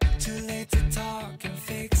 Too late to talk and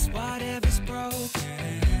fix whatever's broken.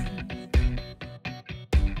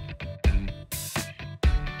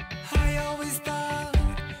 I always thought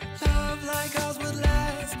love like ours would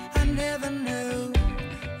last. I never knew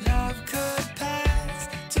love could pass.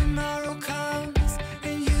 Tomorrow comes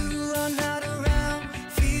and you are not around.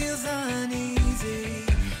 Feels uneasy.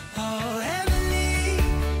 Oh, Emily,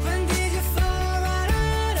 when did you fall right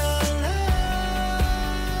out of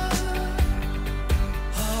love?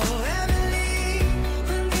 Oh, Emily,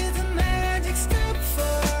 when did the magic stop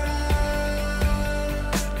for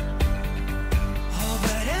us? Oh,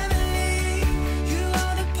 but Emily, you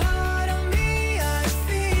are the part of me I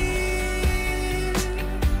feel.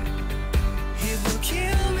 It will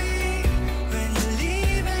kill me when you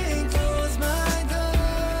leave and close my door.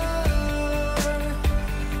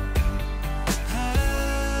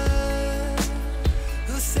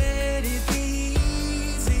 Who said it'd be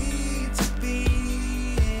easy to be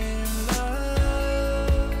in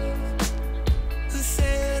love? Who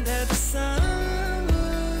said that the sun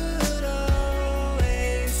would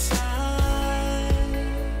always shine?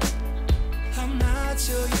 I'm not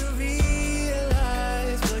sure you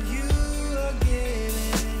realize what you are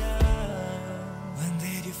giving up. When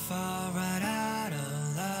did you fall right out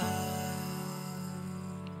of love?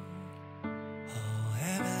 Oh,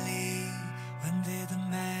 Emily, when did the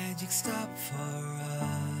magic stop for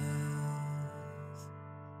us?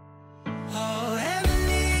 Oh,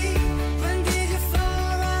 Emily, when did you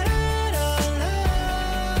fall right out of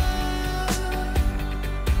love?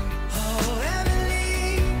 Oh,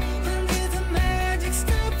 Emily, when did the magic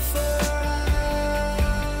stop for us?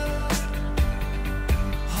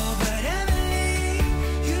 Oh, but Emily,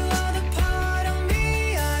 you are the part of me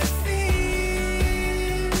I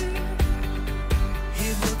feel.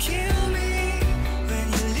 It will kill me when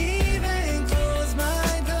you leave and close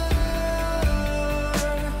my door.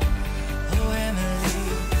 Oh, Emily.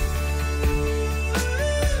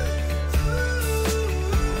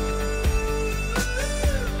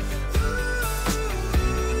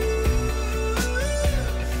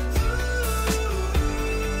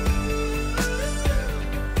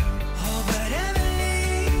 Oh, but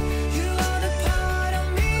Emily, you are the part of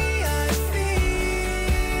me I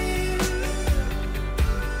feel.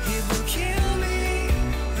 It will kill me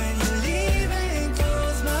when you leave and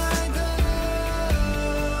close my door.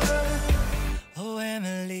 Oh,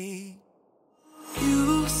 Emily.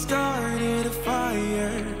 You started a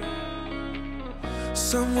fire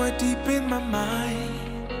somewhere deep in my mind.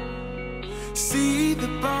 See the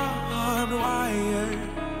barbed wire,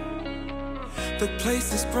 the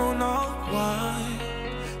place is grown all wide.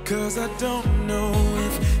 'Cause I don't know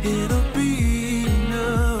if it'll be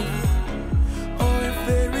enough, or if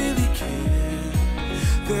they really care.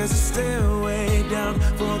 There's a stairway down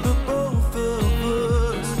for the both of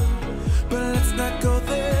us, but let's not go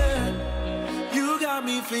there. You got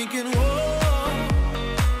me thinking, whoa,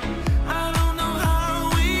 I don't know how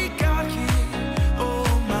we got here. Oh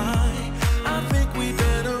my, I think we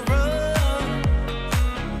better run.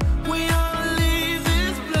 We ought to leave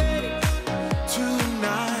this place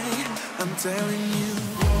tonight, I'm telling you.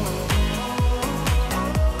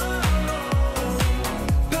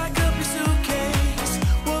 Pack up your suitcase,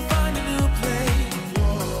 we'll find a new place.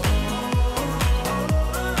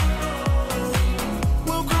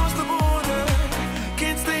 We'll cross the border,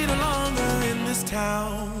 can't stay no longer in this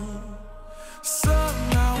town.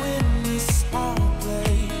 Somehow in this small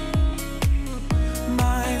place,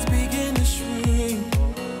 minds begin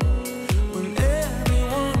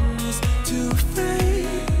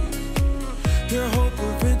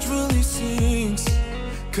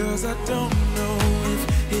 'cause I don't know if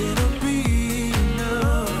it'll be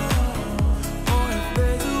enough, or if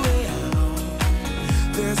there's a way out.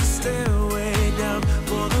 There's a stairway down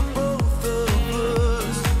for the both of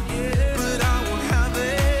us, but I won't have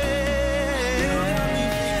it. You got me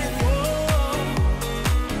thinking, whoa,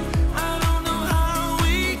 I don't know how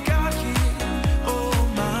we got here. Oh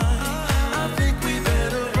my, I think we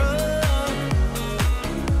better run.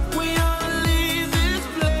 We ought to leave this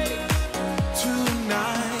place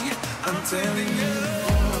tonight, I'm telling you.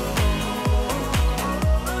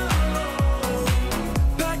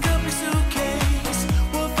 Pack up your suitcase,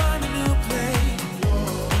 we'll find a new place.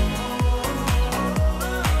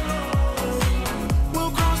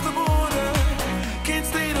 We'll cross the border, can't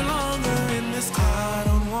stay no longer in this town. I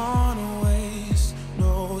don't wanna waste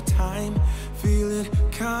no time, feel it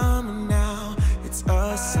coming now, it's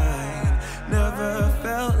a sign. Never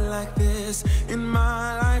felt like this in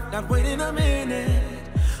my life, not waiting a minute,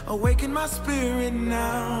 awaken my spirit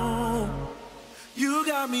now. You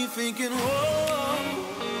got me thinking, whoa,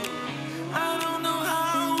 I don't know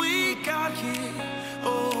how we got here.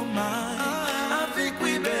 Oh my, I think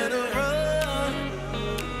we better run.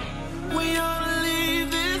 We ought to leave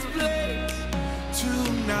this place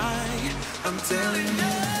tonight, I'm telling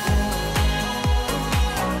you.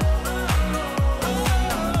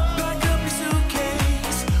 Pack up your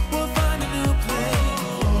suitcase, we'll find a new place.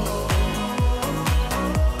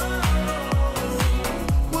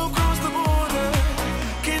 We'll cross the border,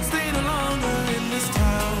 can't stay no longer in this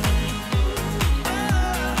town.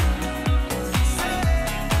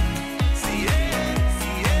 See it,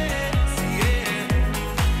 see it, see it.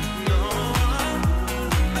 No.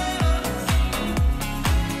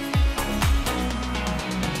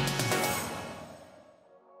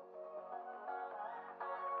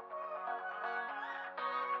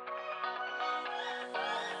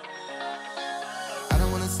 I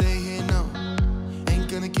don't wanna stay here, no. Ain't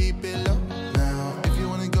gonna keep it low now. If you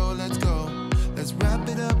wanna go, let's go. Let's wrap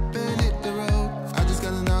it up and hit the road. I just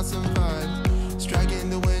got an awesome vibe, striking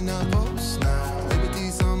the winner post now.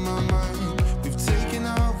 Liberty's on my mind. We've taken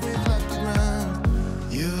off, we've left the ground.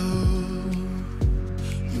 You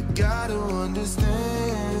gotta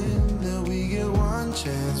understand that we get one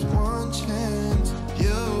chance, one chance.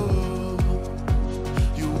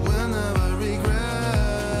 You will never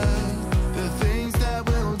regret the things that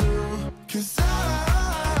we'll do. 'Cause I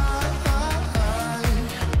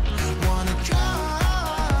wanna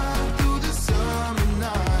drive through the summer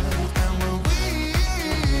night. And when we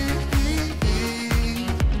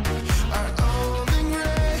are old and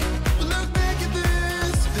gray, we'll look back at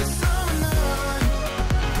this summer night.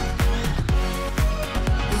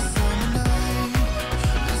 This summer night,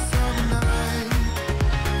 this summer night.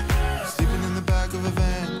 Sleeping in the back of a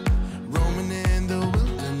van, roaming in the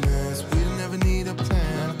wilderness. We don't ever need a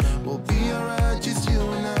plan, we'll be alright, just you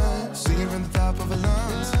and I. Singing from the top of our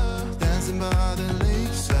lungs, dancing by the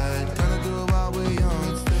lakeside. Gonna do it while we're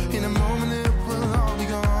young, in a moment it will all be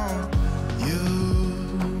gone. You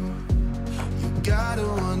gotta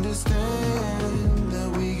understand that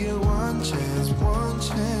we get one chance, one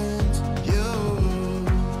chance.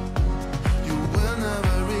 You will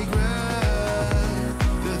never regret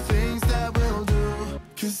the things that we'll do.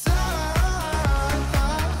 'Cause I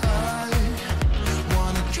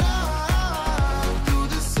wanna drive through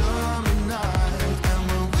the summer night. And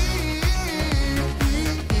when we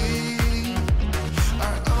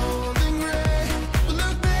are old and gray, we'll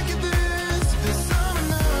look back at this summer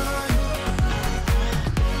night.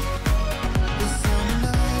 This summer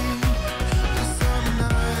night, this summer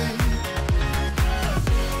night.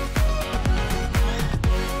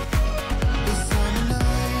 This summer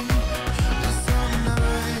night, this summer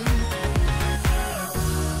night.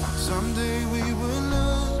 Someday we will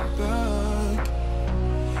look back,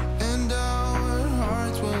 and our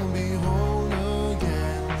hearts will be whole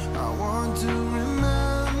again. I want to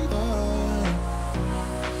remember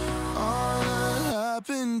all that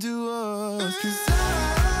happened to us. 'Cause I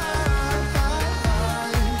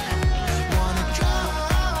wanna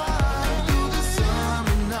drive through the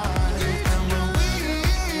summer night. And when we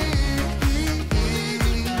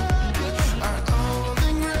are old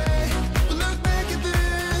and gray, we'll look back at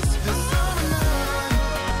this summer night.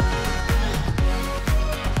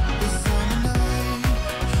 This summer night,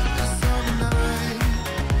 this summer night.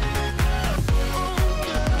 This summer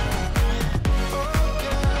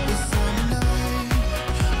night,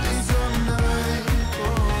 this summer night.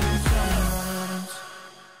 Oh, this summer night.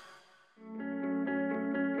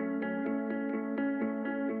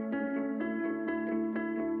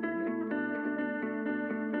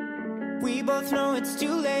 We both know it's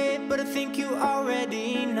too late, but I think you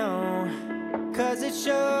already know. 'cause it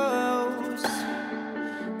shows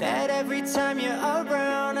that every time you're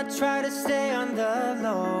around, I try to stay on the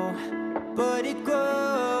low, but it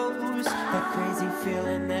grows. That crazy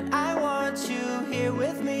feeling that I want you here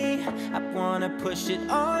with me. I wanna push it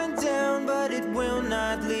on down, but it will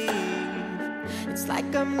not leave. It's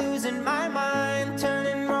like I'm losing my mind,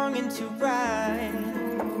 turning wrong into right.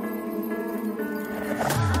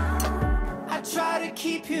 I try to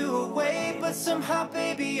keep you away, but somehow,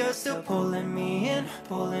 baby, you're still pulling me in,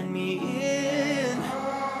 pulling me in.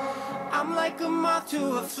 I'm like a moth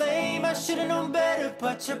to a flame, I should've known better,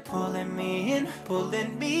 but you're pulling me in,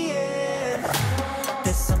 pulling me in.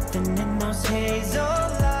 There's something in those hazel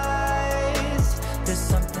eyes, there's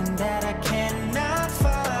something that I cannot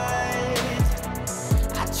fight.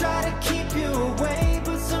 I try to keep you away,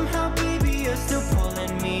 but somehow, baby, you're still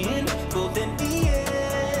pulling me in, pulling me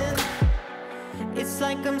in. It's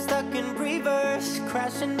like I'm stuck in reverse,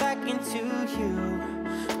 crashing back into you.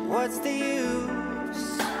 What's the use?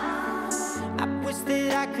 I wish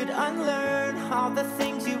that I could unlearn all the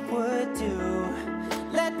things you would do.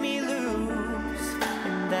 Let me loose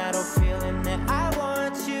in that old feeling that I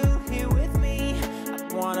want you here with me. I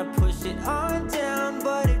wanna push it on down,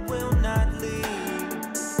 but it will not leave.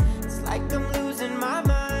 It's like I'm losing my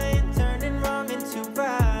mind, turning wrong into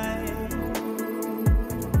right.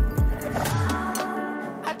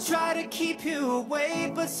 I try to keep you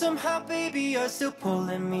away, but somehow, baby, you're still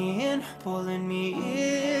pulling me in, pulling me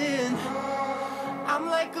in. I'm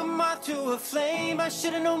like a moth to a flame, I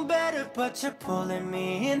should've known better, but you're pulling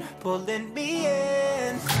me in, pulling me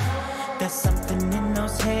in. There's something in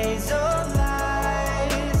those hazel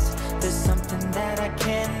eyes, there's something that I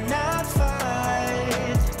cannot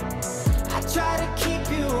fight. I try to keep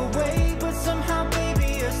you away, but somehow, baby,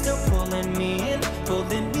 you're still pulling me in,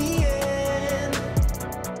 pulling me in.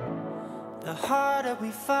 The harder we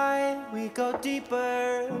fight, we go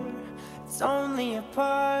deeper. It's only a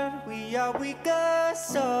part, we are weaker,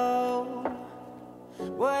 so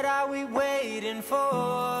what are we waiting for?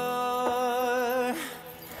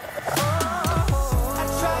 I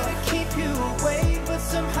try to keep you away, but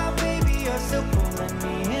somehow, baby, you're still pulling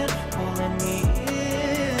me in, pulling me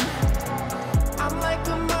in. I'm like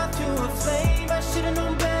a moth to a flame, I should've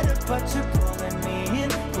known better, but you're pulling me in,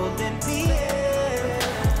 pulling me in.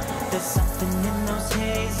 There's something in those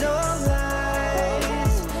hazel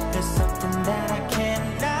eyes, there's something that I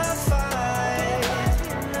cannot fight.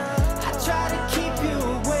 I try to keep you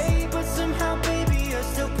away, but somehow, baby, you're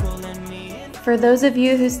still pulling me in. For those of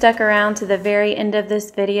you who stuck around to the very end of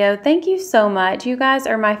this video, thank you so much. You guys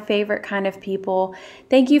are my favorite kind of people.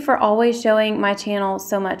 Thank you for always showing my channel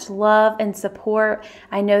so much love and support.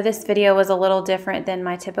 I know this video was a little different than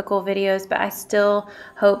my typical videos, but I still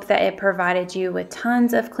hope that it provided you with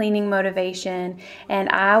tons of cleaning motivation. And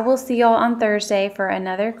I will see y'all on Thursday for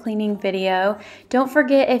another cleaning video. Don't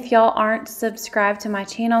forget, if y'all aren't subscribed to my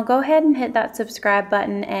channel, go ahead and hit that subscribe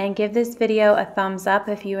button and give this video a thumbs up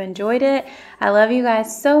if you enjoyed it. I love you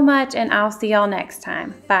guys so much, and I'll see y'all next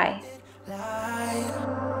time. Bye.